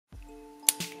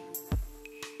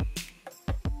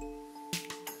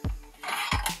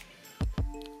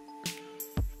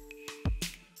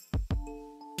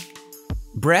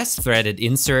Brass threaded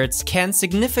inserts can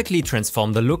significantly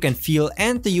transform the look and feel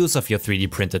and the use of your 3D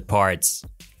printed parts.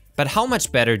 But how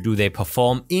much better do they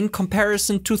perform in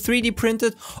comparison to 3D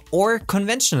printed or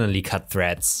conventionally cut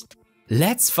threads?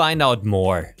 Let's find out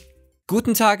more.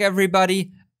 Guten Tag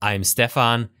everybody, I'm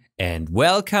Stefan and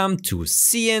welcome to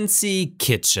CNC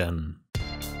Kitchen.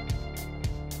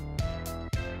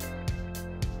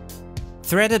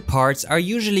 Threaded parts are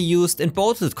usually used in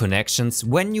bolted connections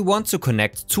when you want to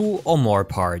connect two or more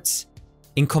parts.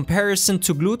 In comparison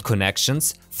to glued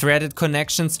connections, threaded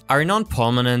connections are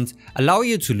non-permanent, allow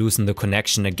you to loosen the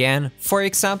connection again, for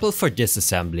example for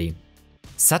disassembly.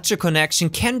 Such a connection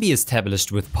can be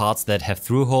established with parts that have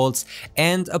through holes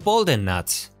and a bolt and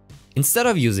nut. Instead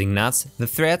of using nuts, the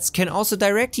threads can also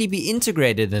directly be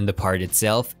integrated in the part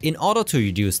itself in order to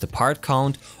reduce the part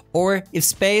count or if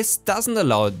space doesn't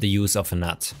allow the use of a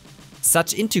nut.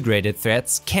 Such integrated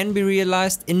threads can be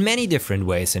realized in many different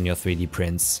ways in your 3D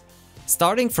prints.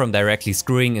 Starting from directly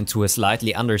screwing into a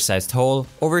slightly undersized hole,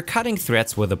 over cutting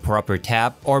threads with a proper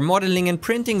tab, or modeling and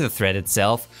printing the thread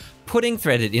itself, putting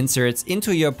threaded inserts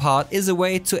into your part is a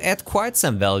way to add quite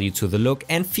some value to the look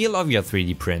and feel of your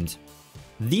 3D print.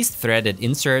 These threaded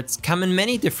inserts come in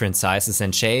many different sizes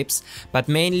and shapes, but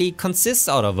mainly consist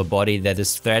out of a body that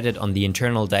is threaded on the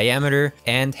internal diameter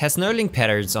and has knurling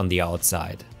patterns on the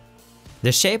outside.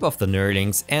 The shape of the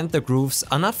knurlings and the grooves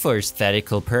are not for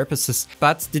aesthetical purposes,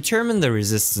 but determine the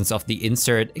resistance of the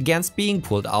insert against being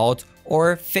pulled out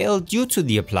or fail due to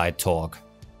the applied torque.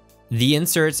 The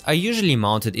inserts are usually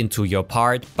mounted into your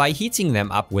part by heating them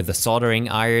up with a soldering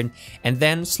iron and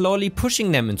then slowly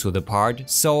pushing them into the part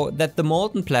so that the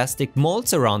molten plastic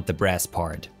molds around the brass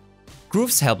part.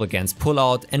 Grooves help against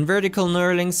pull-out and vertical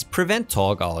knurlings prevent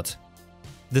torque out.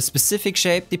 The specific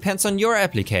shape depends on your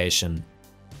application.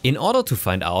 In order to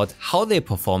find out how they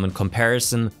perform in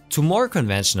comparison to more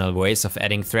conventional ways of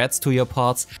adding threads to your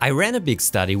parts, I ran a big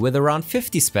study with around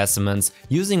 50 specimens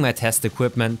using my test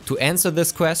equipment to answer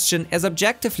this question as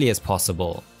objectively as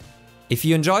possible. If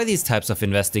you enjoy these types of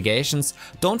investigations,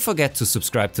 don't forget to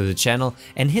subscribe to the channel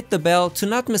and hit the bell to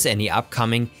not miss any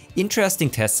upcoming,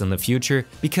 interesting tests in the future,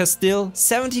 because still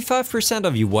 75%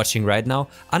 of you watching right now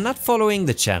are not following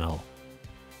the channel.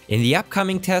 In the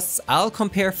upcoming tests, I'll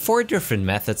compare 4 different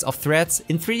methods of threads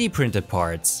in 3D printed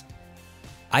parts.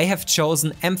 I have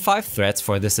chosen M5 threads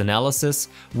for this analysis,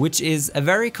 which is a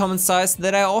very common size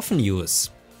that I often use.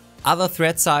 Other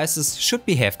thread sizes should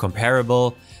behave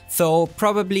comparable, though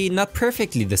probably not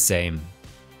perfectly the same.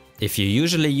 If you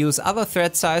usually use other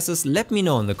thread sizes, let me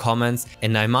know in the comments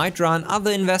and I might run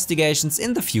other investigations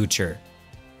in the future.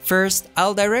 First,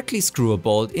 I'll directly screw a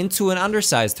bolt into an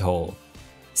undersized hole.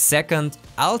 Second,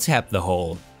 I'll tap the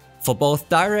hole. For both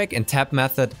direct and tap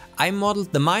method, I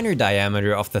modeled the minor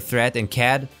diameter of the thread in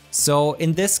CAD, so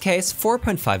in this case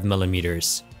 4.5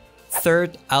 mm.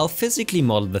 Third, I'll physically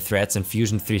model the threads in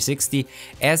Fusion 360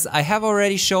 as I have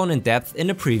already shown in depth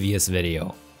in a previous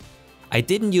video. I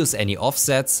didn't use any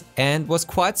offsets and was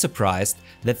quite surprised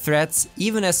that threads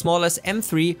even as small as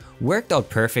M3 worked out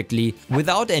perfectly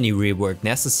without any rework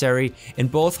necessary in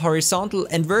both horizontal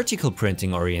and vertical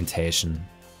printing orientation.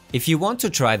 If you want to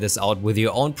try this out with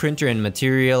your own printer and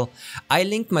material, I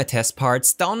linked my test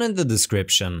parts down in the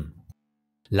description.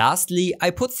 Lastly, I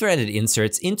put threaded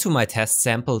inserts into my test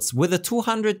samples with a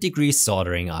 200-degree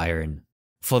soldering iron.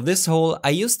 For this hole, I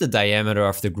used the diameter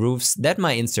of the grooves that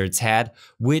my inserts had,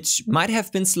 which might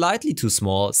have been slightly too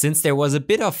small since there was a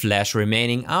bit of flash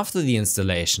remaining after the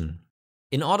installation.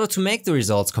 In order to make the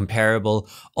results comparable,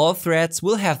 all threads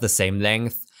will have the same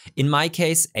length, in my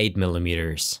case 8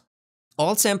 mm.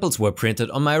 All samples were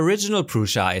printed on my original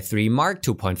Prusa i3 Mark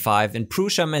 2.5 in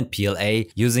Prusa Mend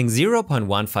PLA using 0.15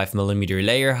 mm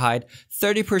layer height,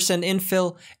 30%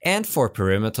 infill and 4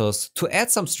 perimeters to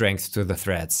add some strength to the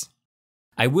threads.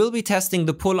 I will be testing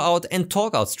the pull-out and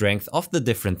torque-out strength of the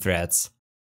different threads.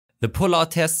 The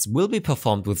pull-out tests will be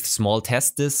performed with small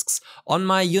test discs on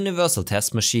my universal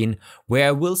test machine, where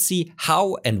I will see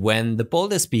how and when the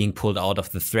bolt is being pulled out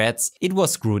of the threads it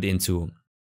was screwed into.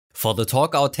 For the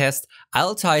torque out test,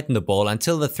 I'll tighten the bowl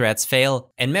until the threads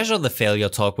fail and measure the failure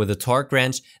torque with a torque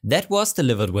wrench that was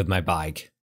delivered with my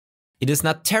bike. It is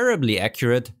not terribly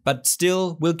accurate, but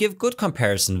still will give good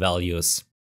comparison values.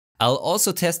 I'll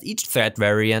also test each thread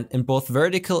variant in both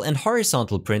vertical and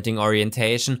horizontal printing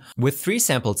orientation with 3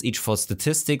 samples each for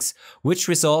statistics, which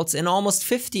results in almost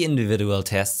 50 individual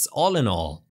tests all in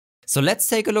all. So let's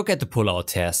take a look at the pull-out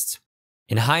test.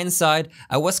 In hindsight,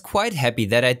 I was quite happy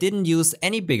that I didn't use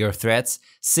any bigger threads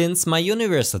since my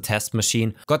universal test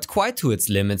machine got quite to its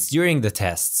limits during the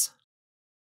tests.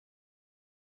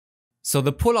 So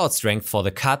the pullout strength for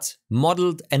the cut,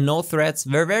 modeled and no threads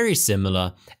were very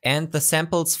similar, and the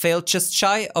samples failed just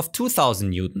shy of 2000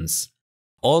 newtons.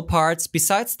 All parts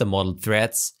besides the modeled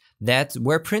threads that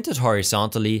were printed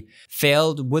horizontally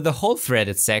failed, with the whole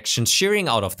threaded section shearing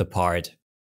out of the part.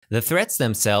 The threads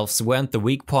themselves weren't the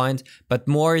weak point, but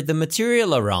more the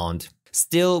material around.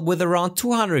 Still, with around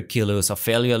 200 kilos of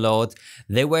failure load,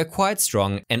 they were quite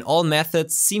strong, and all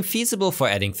methods seem feasible for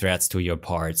adding threads to your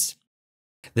parts.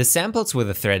 The samples with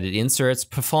the threaded inserts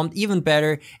performed even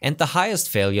better, and the highest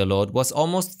failure load was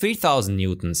almost 3000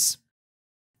 newtons.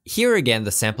 Here again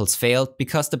the samples failed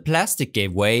because the plastic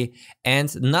gave way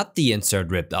and not the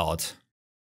insert ripped out.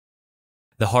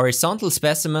 The horizontal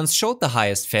specimens showed the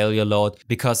highest failure load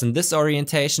because in this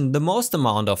orientation the most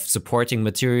amount of supporting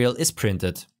material is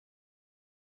printed.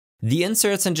 The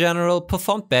inserts in general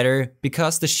performed better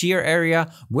because the shear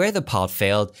area where the part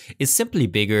failed is simply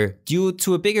bigger due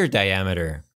to a bigger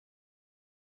diameter.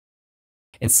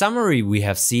 In summary, we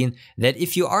have seen that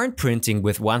if you aren't printing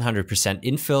with 100%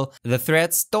 infill, the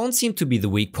threads don't seem to be the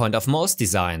weak point of most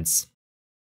designs.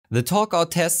 The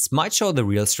torque-out tests might show the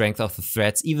real strength of the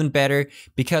threads even better,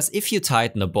 because if you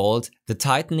tighten a bolt, the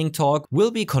tightening torque will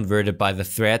be converted by the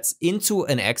threads into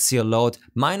an axial load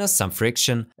minus some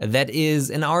friction that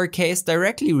is, in our case,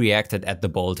 directly reacted at the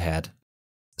bolt head.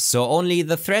 So only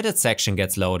the threaded section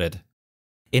gets loaded.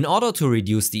 In order to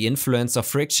reduce the influence of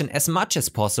friction as much as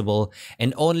possible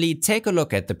and only take a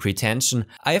look at the pretension,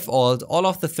 I've oiled all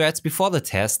of the threads before the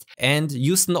test and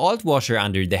used an oil washer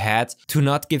under the head to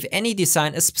not give any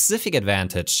design a specific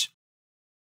advantage.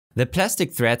 The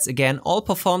plastic threads again all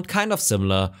performed kind of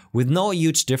similar, with no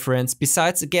huge difference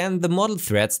besides again the model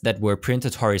threads that were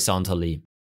printed horizontally.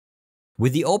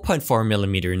 With the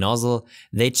 0.4mm nozzle,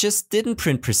 they just didn't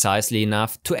print precisely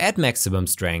enough to add maximum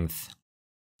strength.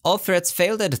 All threads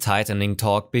failed at a tightening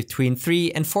torque between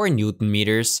 3 and 4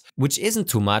 Nm, which isn't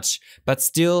too much, but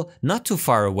still not too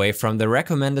far away from the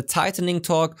recommended tightening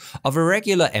torque of a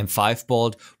regular M5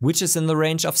 bolt, which is in the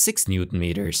range of 6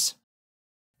 Nm.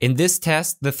 In this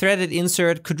test, the threaded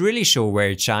insert could really show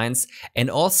where it shines, and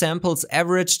all samples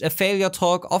averaged a failure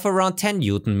torque of around 10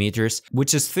 Nm,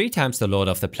 which is 3 times the load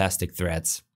of the plastic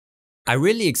threads. I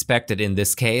really expected in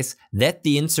this case that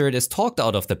the insert is torqued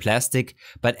out of the plastic,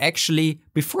 but actually,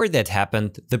 before that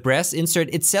happened, the brass insert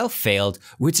itself failed,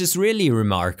 which is really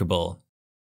remarkable.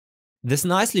 This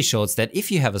nicely shows that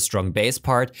if you have a strong base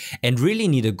part and really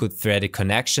need a good threaded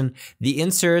connection, the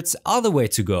inserts are the way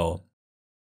to go.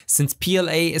 Since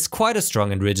PLA is quite a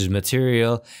strong and rigid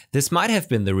material, this might have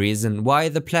been the reason why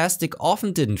the plastic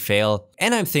often didn't fail,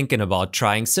 and I'm thinking about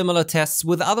trying similar tests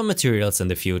with other materials in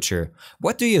the future.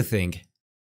 What do you think?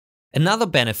 Another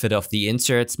benefit of the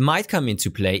inserts might come into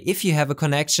play if you have a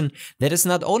connection that is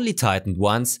not only tightened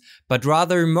once, but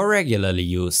rather more regularly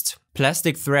used.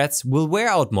 Plastic threads will wear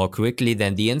out more quickly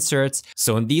than the inserts,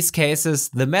 so in these cases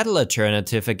the metal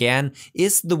alternative again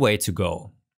is the way to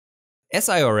go. As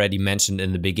I already mentioned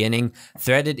in the beginning,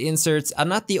 threaded inserts are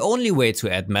not the only way to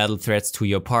add metal threads to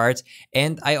your part,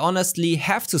 and I honestly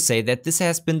have to say that this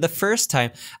has been the first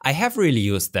time I have really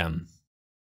used them.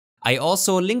 I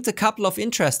also linked a couple of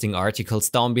interesting articles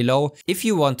down below if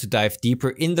you want to dive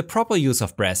deeper in the proper use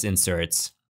of brass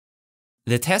inserts.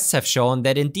 The tests have shown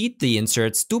that indeed the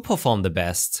inserts do perform the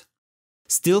best.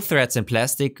 Steel threads in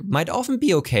plastic might often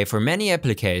be okay for many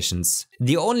applications.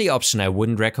 The only option I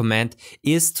wouldn't recommend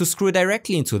is to screw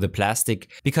directly into the plastic,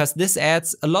 because this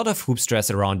adds a lot of hoop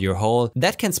stress around your hole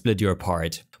that can split your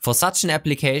part. For such an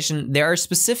application, there are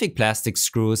specific plastic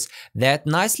screws that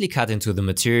nicely cut into the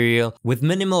material with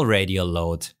minimal radial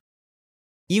load.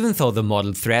 Even though the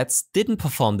model threads didn't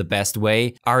perform the best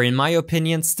way, are in my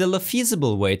opinion still a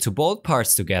feasible way to bolt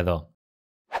parts together.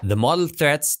 The model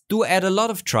threads do add a lot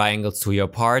of triangles to your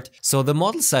part, so the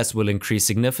model size will increase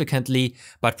significantly,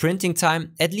 but printing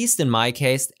time, at least in my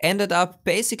case, ended up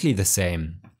basically the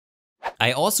same.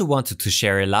 I also wanted to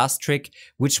share a last trick,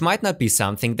 which might not be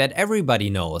something that everybody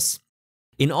knows.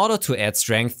 In order to add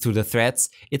strength to the threads,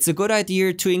 it's a good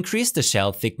idea to increase the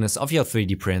shell thickness of your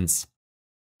 3D prints.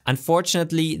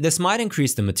 Unfortunately, this might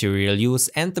increase the material use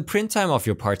and the print time of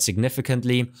your part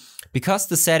significantly, because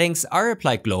the settings are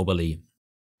applied globally.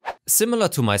 Similar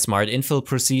to my smart infill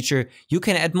procedure, you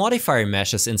can add modifier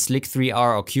meshes in Slick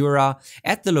 3R or Cura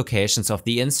at the locations of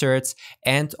the inserts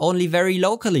and only very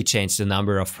locally change the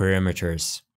number of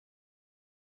perimeters.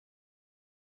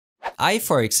 I,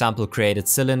 for example, created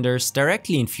cylinders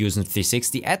directly in Fusion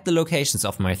 360 at the locations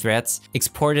of my threads,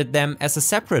 exported them as a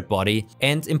separate body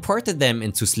and imported them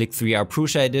into Slick 3R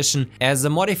Prusa Edition as a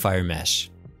modifier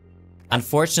mesh.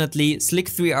 Unfortunately,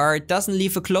 Slick3R doesn't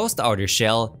leave a closed outer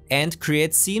shell and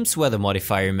creates seams where the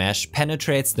modifier mesh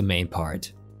penetrates the main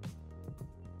part.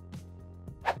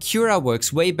 Cura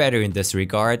works way better in this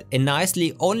regard and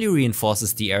nicely only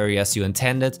reinforces the areas you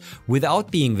intended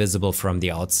without being visible from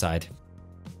the outside.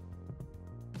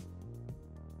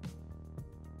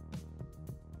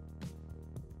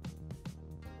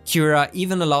 Cura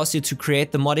even allows you to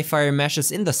create the modifier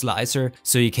meshes in the slicer,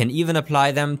 so you can even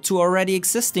apply them to already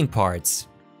existing parts.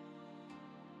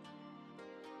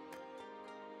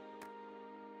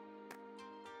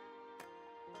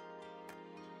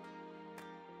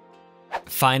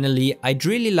 Finally, I'd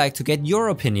really like to get your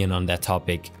opinion on that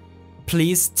topic.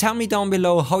 Please tell me down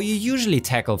below how you usually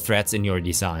tackle threads in your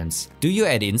designs. Do you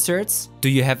add inserts? Do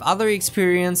you have other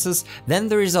experiences than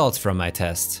the results from my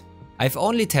test? I've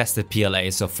only tested PLA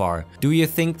so far. Do you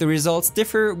think the results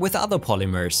differ with other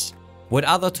polymers? What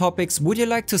other topics would you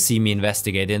like to see me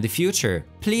investigate in the future?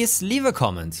 Please leave a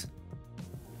comment.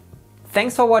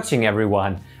 Thanks for watching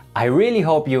everyone. I really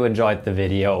hope you enjoyed the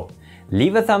video.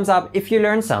 Leave a thumbs up if you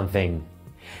learned something.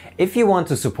 If you want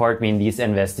to support me in these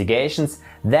investigations,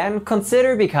 then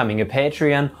consider becoming a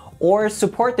Patreon or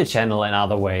support the channel in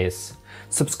other ways.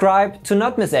 Subscribe to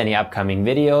not miss any upcoming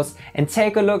videos and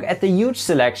take a look at the huge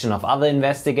selection of other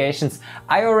investigations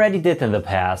I already did in the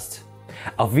past.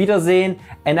 Auf Wiedersehen,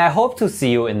 and I hope to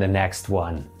see you in the next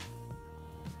one.